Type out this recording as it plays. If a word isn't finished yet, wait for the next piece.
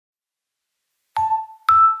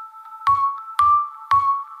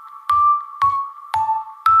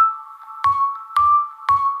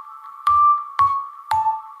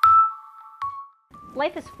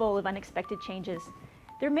Life is full of unexpected changes.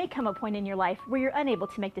 There may come a point in your life where you're unable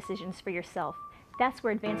to make decisions for yourself. That's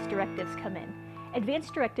where advanced directives come in.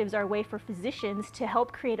 Advanced directives are a way for physicians to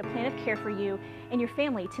help create a plan of care for you and your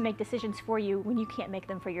family to make decisions for you when you can't make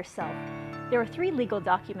them for yourself. There are 3 legal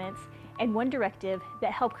documents and 1 directive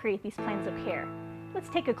that help create these plans of care. Let's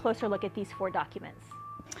take a closer look at these 4 documents.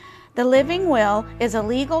 The living will is a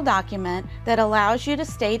legal document that allows you to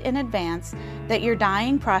state in advance that your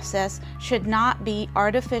dying process should not be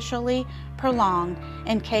artificially prolonged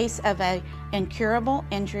in case of an incurable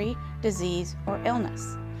injury, disease, or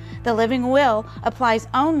illness. The living will applies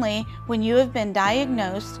only when you have been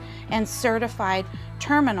diagnosed and certified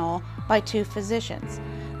terminal by 2 physicians.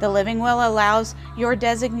 The living will allows your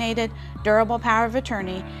designated durable power of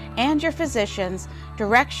attorney and your physicians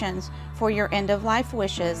directions for your end-of-life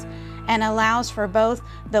wishes and allows for both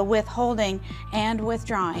the withholding and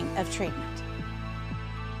withdrawing of treatment.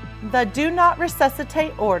 The Do Not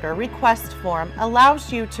Resuscitate Order request form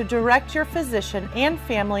allows you to direct your physician and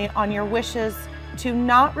family on your wishes to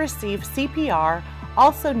not receive CPR,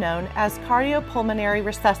 also known as cardiopulmonary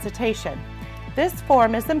resuscitation. This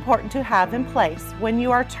form is important to have in place when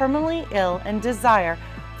you are terminally ill and desire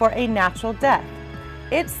for a natural death.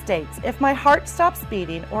 It states, if my heart stops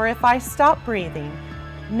beating or if I stop breathing,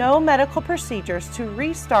 no medical procedures to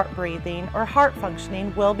restart breathing or heart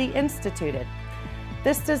functioning will be instituted.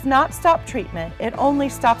 This does not stop treatment, it only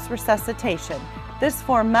stops resuscitation. This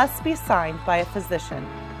form must be signed by a physician.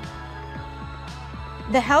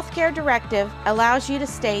 The healthcare directive allows you to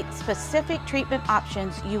state specific treatment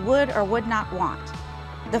options you would or would not want.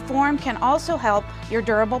 The form can also help your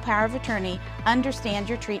durable power of attorney understand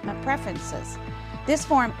your treatment preferences. This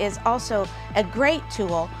form is also a great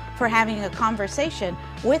tool for having a conversation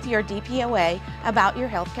with your DPOA about your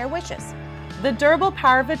healthcare wishes. The Durable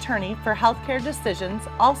Power of Attorney for Healthcare Decisions,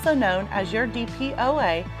 also known as your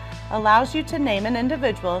DPOA, allows you to name an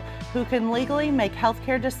individual who can legally make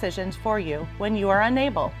healthcare decisions for you when you are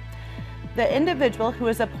unable. The individual who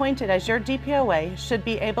is appointed as your DPOA should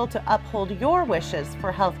be able to uphold your wishes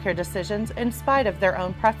for healthcare decisions in spite of their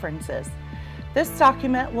own preferences. This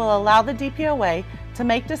document will allow the DPOA to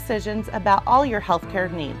make decisions about all your healthcare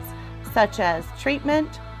needs, such as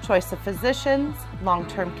treatment, choice of physicians,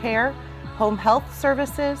 long-term care, home health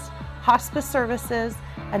services, hospice services,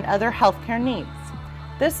 and other healthcare needs.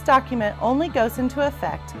 This document only goes into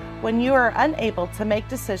effect when you are unable to make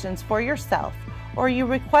decisions for yourself or you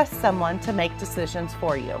request someone to make decisions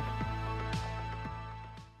for you.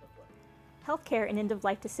 Healthcare and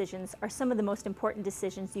end-of-life decisions are some of the most important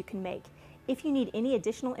decisions you can make. If you need any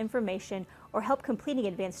additional information or help completing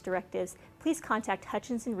advanced directives, please contact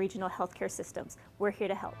Hutchinson Regional Healthcare Systems. We're here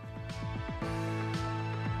to help.